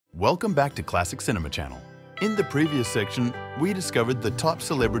Welcome back to Classic Cinema Channel. In the previous section, we discovered the top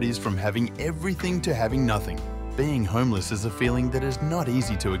celebrities from having everything to having nothing. Being homeless is a feeling that is not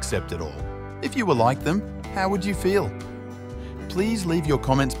easy to accept at all. If you were like them, how would you feel? Please leave your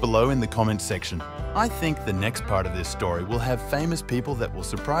comments below in the comments section. I think the next part of this story will have famous people that will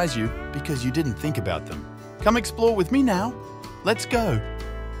surprise you because you didn't think about them. Come explore with me now. Let's go.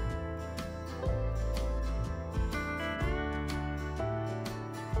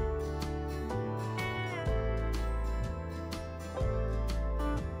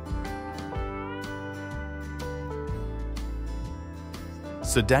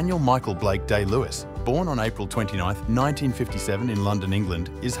 Sir Daniel Michael Blake Day-Lewis, born on April 29, 1957 in London, England,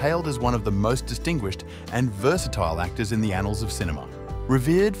 is hailed as one of the most distinguished and versatile actors in the annals of cinema.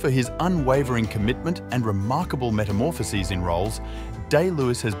 Revered for his unwavering commitment and remarkable metamorphoses in roles,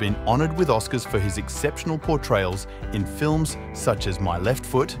 Day-Lewis has been honoured with Oscars for his exceptional portrayals in films such as My Left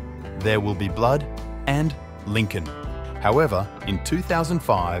Foot, There Will Be Blood, and Lincoln. However, in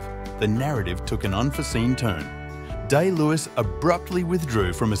 2005, the narrative took an unforeseen turn. Day-Lewis abruptly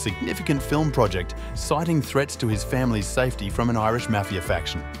withdrew from a significant film project, citing threats to his family's safety from an Irish mafia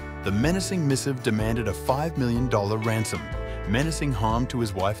faction. The menacing missive demanded a $5 million ransom, menacing harm to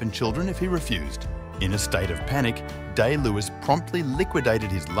his wife and children if he refused. In a state of panic, Day-Lewis promptly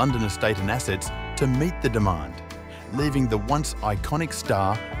liquidated his London estate and assets to meet the demand, leaving the once iconic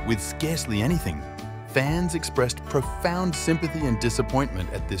star with scarcely anything. Fans expressed profound sympathy and disappointment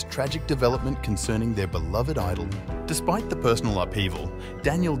at this tragic development concerning their beloved idol. Despite the personal upheaval,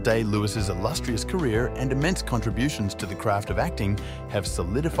 Daniel Day-Lewis's illustrious career and immense contributions to the craft of acting have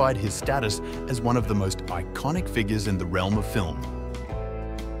solidified his status as one of the most iconic figures in the realm of film.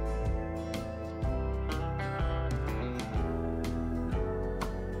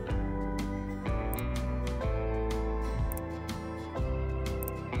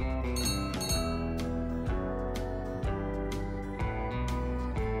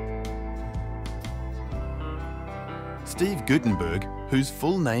 Steve Gutenberg, whose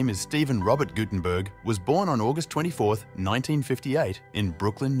full name is Stephen Robert Gutenberg, was born on August 24, 1958 in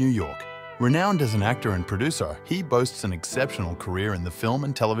Brooklyn, New York. Renowned as an actor and producer, he boasts an exceptional career in the film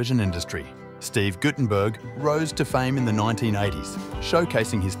and television industry. Steve Gutenberg rose to fame in the 1980s,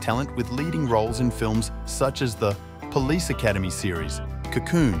 showcasing his talent with leading roles in films such as the Police Academy series,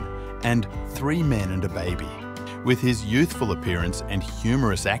 Cocoon, and 3 Men and a Baby. With his youthful appearance and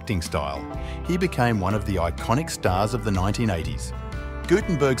humorous acting style, he became one of the iconic stars of the 1980s.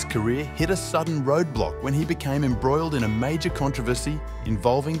 Gutenberg's career hit a sudden roadblock when he became embroiled in a major controversy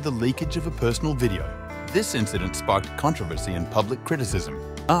involving the leakage of a personal video. This incident sparked controversy and public criticism.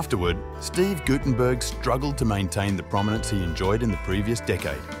 Afterward, Steve Gutenberg struggled to maintain the prominence he enjoyed in the previous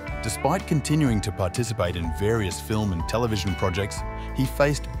decade. Despite continuing to participate in various film and television projects, he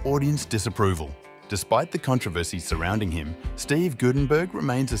faced audience disapproval. Despite the controversy surrounding him, Steve Gutenberg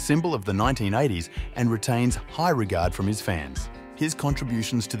remains a symbol of the 1980s and retains high regard from his fans. His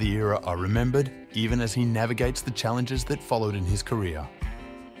contributions to the era are remembered even as he navigates the challenges that followed in his career.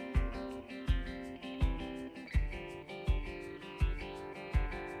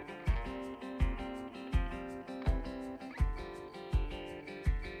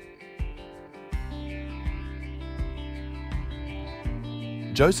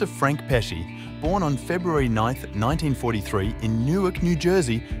 Joseph Frank Pesci, born on February 9, 1943 in Newark, New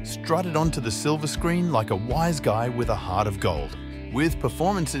Jersey, strutted onto the silver screen like a wise guy with a heart of gold. With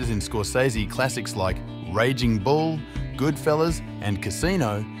performances in Scorsese classics like Raging Bull, Goodfellas, and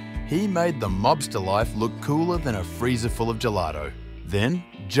Casino, he made the mobster life look cooler than a freezer full of gelato. Then,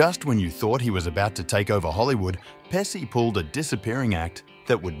 just when you thought he was about to take over Hollywood, Pesci pulled a disappearing act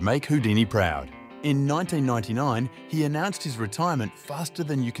that would make Houdini proud. In 1999, he announced his retirement faster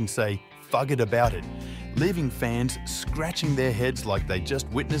than you can say "fug it about it," leaving fans scratching their heads like they just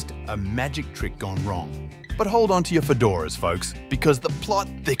witnessed a magic trick gone wrong. But hold on to your fedoras, folks, because the plot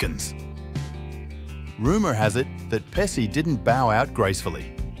thickens. Rumour has it that Pesci didn't bow out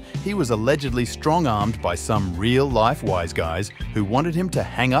gracefully. He was allegedly strong-armed by some real-life wise guys who wanted him to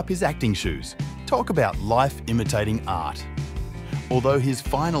hang up his acting shoes. Talk about life imitating art. Although his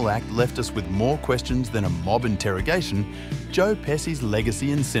final act left us with more questions than a mob interrogation, Joe Pesci's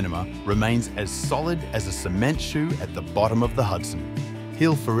legacy in cinema remains as solid as a cement shoe at the bottom of the Hudson.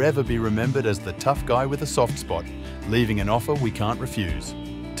 He'll forever be remembered as the tough guy with a soft spot, leaving an offer we can't refuse.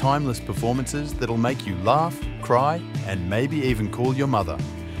 Timeless performances that'll make you laugh, cry, and maybe even call your mother.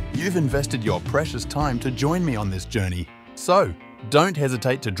 You've invested your precious time to join me on this journey. So, don't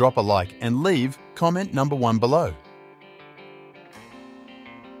hesitate to drop a like and leave comment number 1 below.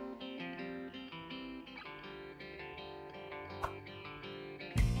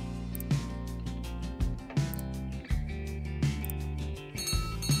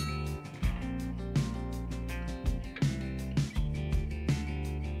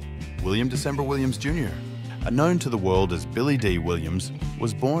 William December Williams Jr., known to the world as Billy D. Williams,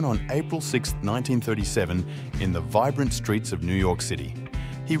 was born on April 6, 1937 in the vibrant streets of New York City.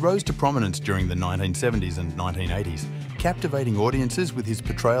 He rose to prominence during the 1970s and 1980s, captivating audiences with his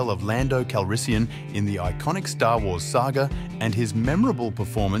portrayal of Lando Calrissian in the iconic Star Wars saga and his memorable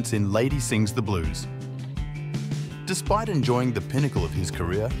performance in Lady Sings the Blues. Despite enjoying the pinnacle of his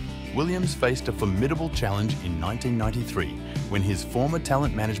career, Williams faced a formidable challenge in 1993 when his former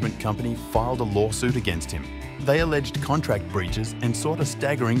talent management company filed a lawsuit against him. They alleged contract breaches and sought a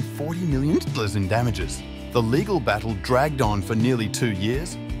staggering $40 million in damages. The legal battle dragged on for nearly 2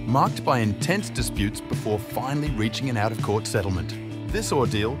 years, marked by intense disputes before finally reaching an out-of-court settlement. This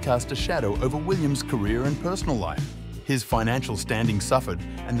ordeal cast a shadow over Williams' career and personal life. His financial standing suffered,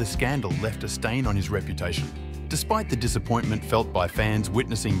 and the scandal left a stain on his reputation. Despite the disappointment felt by fans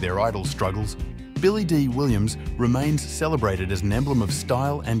witnessing their idol's struggles, Billy D. Williams remains celebrated as an emblem of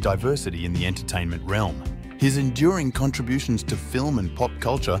style and diversity in the entertainment realm. His enduring contributions to film and pop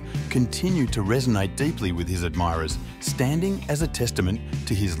culture continue to resonate deeply with his admirers, standing as a testament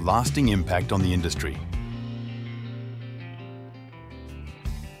to his lasting impact on the industry.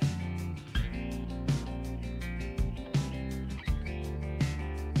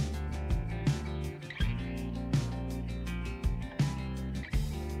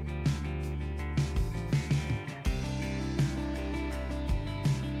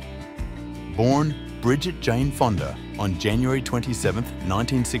 Born Bridget Jane Fonda on January 27,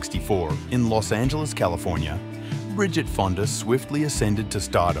 1964 in Los Angeles, California, Bridget Fonda swiftly ascended to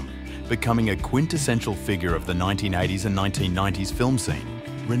stardom, becoming a quintessential figure of the 1980s and 1990s film scene.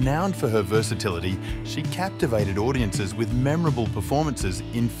 Renowned for her versatility, she captivated audiences with memorable performances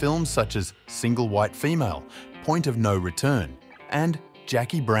in films such as Single White Female, Point of No Return, and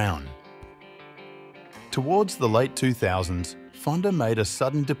Jackie Brown. Towards the late 2000s, Fonda made a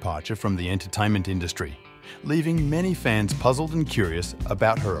sudden departure from the entertainment industry, leaving many fans puzzled and curious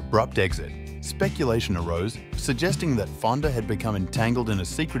about her abrupt exit. Speculation arose, suggesting that Fonda had become entangled in a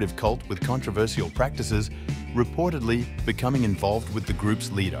secretive cult with controversial practices, reportedly becoming involved with the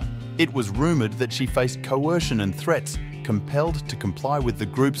group's leader. It was rumored that she faced coercion and threats, compelled to comply with the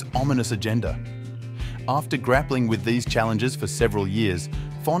group's ominous agenda. After grappling with these challenges for several years,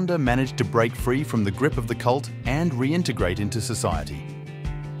 Fonda managed to break free from the grip of the cult and reintegrate into society.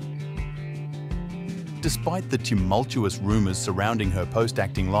 Despite the tumultuous rumors surrounding her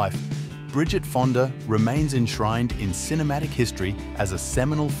post-acting life, Bridget Fonda remains enshrined in cinematic history as a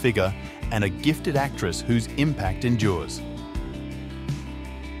seminal figure and a gifted actress whose impact endures.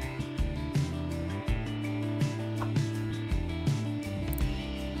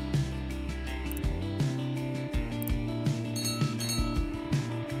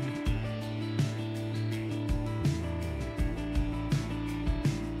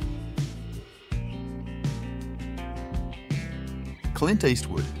 Clint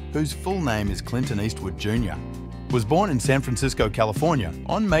Eastwood, whose full name is Clinton Eastwood Jr., was born in San Francisco, California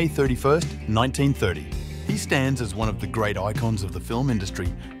on May 31, 1930. He stands as one of the great icons of the film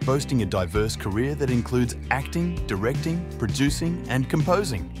industry, boasting a diverse career that includes acting, directing, producing, and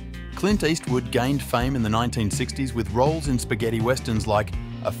composing. Clint Eastwood gained fame in the 1960s with roles in spaghetti westerns like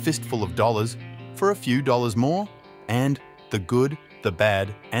A Fistful of Dollars, For a Few Dollars More, and The Good, the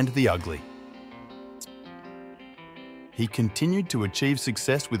Bad, and the Ugly. He continued to achieve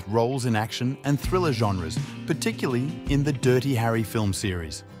success with roles in action and thriller genres, particularly in the Dirty Harry film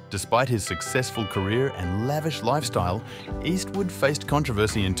series. Despite his successful career and lavish lifestyle, Eastwood faced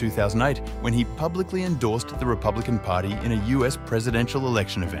controversy in 2008 when he publicly endorsed the Republican Party in a US presidential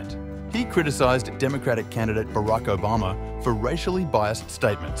election event. He criticized Democratic candidate Barack Obama for racially biased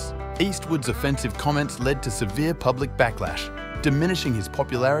statements. Eastwood's offensive comments led to severe public backlash, diminishing his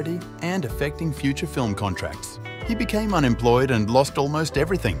popularity and affecting future film contracts. He became unemployed and lost almost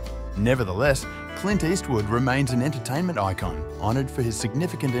everything. Nevertheless, Clint Eastwood remains an entertainment icon, honored for his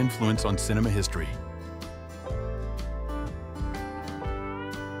significant influence on cinema history.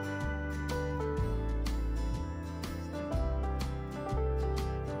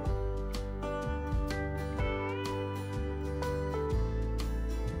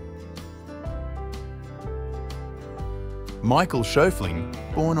 Michael Schoeffling,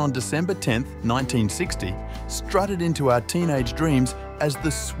 born on December 10, 1960, strutted into our teenage dreams as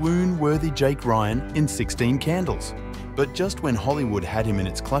the swoon-worthy Jake Ryan in 16 Candles. But just when Hollywood had him in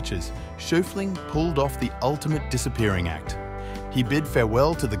its clutches, Schoeffling pulled off the ultimate disappearing act. He bid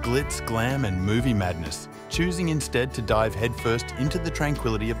farewell to the glitz, glam, and movie madness, choosing instead to dive headfirst into the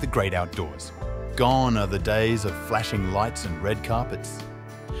tranquility of the great outdoors. Gone are the days of flashing lights and red carpets.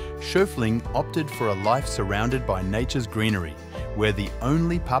 Schoeffling opted for a life surrounded by nature's greenery, where the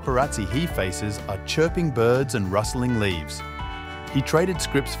only paparazzi he faces are chirping birds and rustling leaves. He traded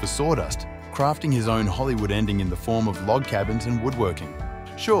scripts for sawdust, crafting his own Hollywood ending in the form of log cabins and woodworking.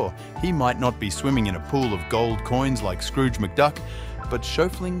 Sure, he might not be swimming in a pool of gold coins like Scrooge McDuck, but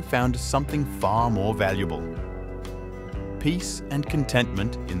Schoeffling found something far more valuable: peace and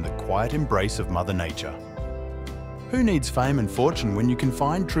contentment in the quiet embrace of Mother Nature. Who needs fame and fortune when you can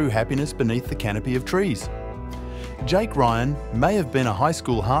find true happiness beneath the canopy of trees? Jake Ryan may have been a high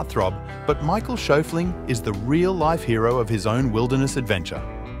school heartthrob, but Michael Schoeffling is the real-life hero of his own wilderness adventure.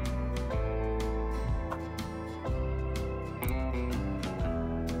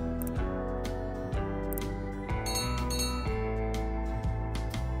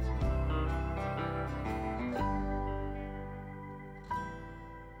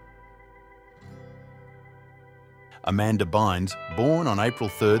 Amanda Bynes, born on April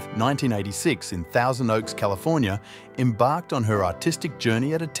 3, 1986 in Thousand Oaks, California, embarked on her artistic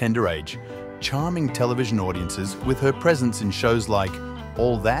journey at a tender age, charming television audiences with her presence in shows like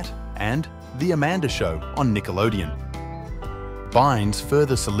All That and The Amanda Show on Nickelodeon. Bynes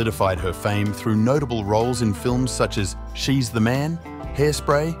further solidified her fame through notable roles in films such as She's the Man,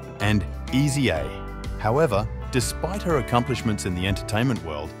 Hairspray, and Easy A. However, despite her accomplishments in the entertainment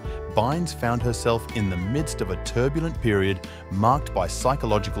world, Bynes found herself in the midst of a turbulent period marked by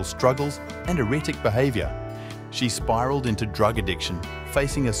psychological struggles and erratic behaviour. She spiralled into drug addiction,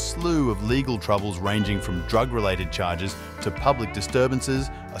 facing a slew of legal troubles ranging from drug-related charges to public disturbances,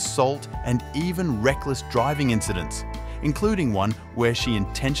 assault, and even reckless driving incidents, including one where she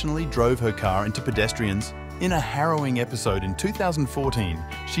intentionally drove her car into pedestrians. In a harrowing episode in 2014,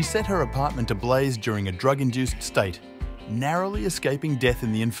 she set her apartment ablaze during a drug-induced state, narrowly escaping death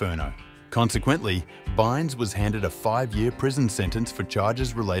in the inferno. Consequently, Bynes was handed a 5-year prison sentence for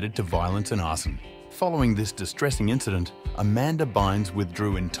charges related to violence and arson. Following this distressing incident, Amanda Bynes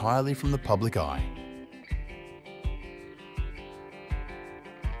withdrew entirely from the public eye.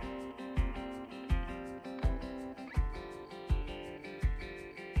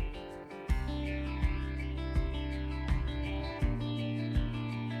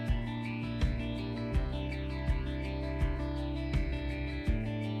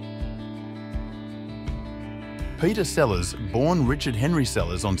 Peter Sellers, born Richard Henry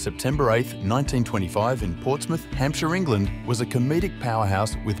Sellers on September 8, 1925 in Portsmouth, Hampshire, England, was a comedic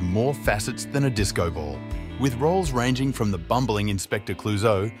powerhouse with more facets than a disco ball. With roles ranging from the bumbling Inspector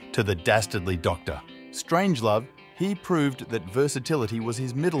Clouseau to the dastardly Doctor Strangelove, he proved that versatility was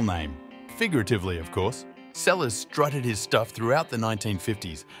his middle name. Figuratively, of course. Sellers strutted his stuff throughout the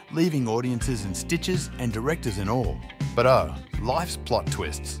 1950s, leaving audiences in stitches and directors in awe. But oh, life's plot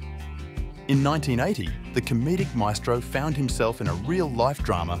twists. In 1980, the comedic maestro found himself in a real-life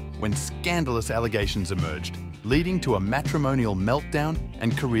drama when scandalous allegations emerged, leading to a matrimonial meltdown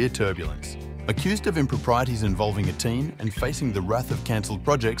and career turbulence. Accused of improprieties involving a teen and facing the wrath of cancelled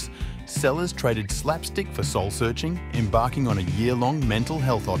projects, Sellers traded slapstick for soul-searching, embarking on a year-long mental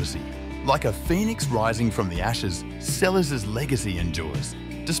health odyssey. Like a phoenix rising from the ashes, Sellers' legacy endures.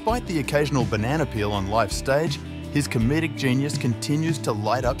 Despite the occasional banana peel on life's stage, his comedic genius continues to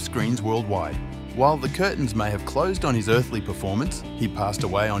light up screens worldwide. While the curtains may have closed on his earthly performance, he passed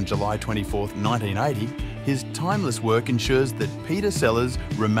away on July 24, 1980, his timeless work ensures that Peter Sellers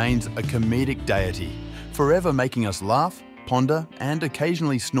remains a comedic deity, forever making us laugh, ponder, and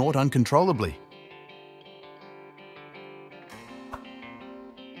occasionally snort uncontrollably.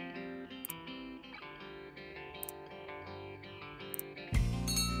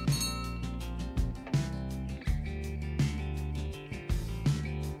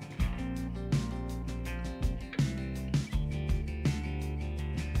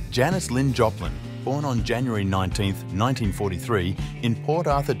 Janis Lynn Joplin, born on January 19, 1943 in Port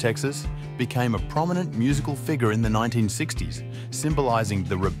Arthur, Texas, became a prominent musical figure in the 1960s, symbolizing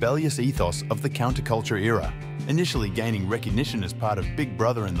the rebellious ethos of the counterculture era. Initially gaining recognition as part of Big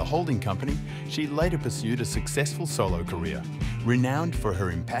Brother and the Holding Company, she later pursued a successful solo career, renowned for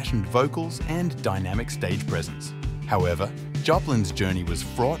her impassioned vocals and dynamic stage presence. However, Joplin's journey was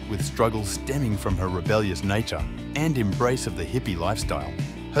fraught with struggles stemming from her rebellious nature and embrace of the hippie lifestyle.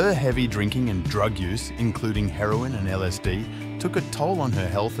 Her heavy drinking and drug use, including heroin and LSD, took a toll on her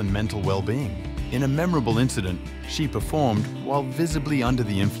health and mental well-being. In a memorable incident, she performed while visibly under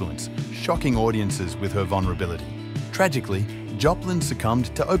the influence, shocking audiences with her vulnerability. Tragically, Joplin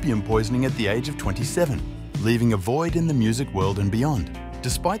succumbed to opium poisoning at the age of 27, leaving a void in the music world and beyond.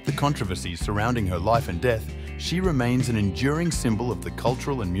 Despite the controversies surrounding her life and death, she remains an enduring symbol of the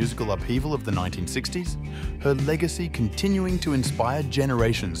cultural and musical upheaval of the 1960s, her legacy continuing to inspire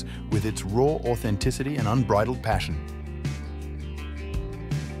generations with its raw authenticity and unbridled passion.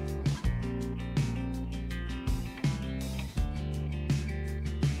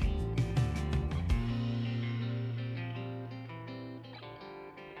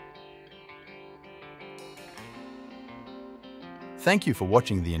 Thank you for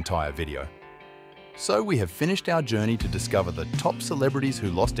watching the entire video. So we have finished our journey to discover the top celebrities who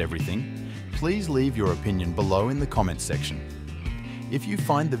lost everything. Please leave your opinion below in the comments section. If you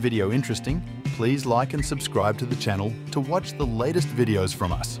find the video interesting, please like and subscribe to the channel to watch the latest videos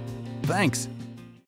from us. Thanks!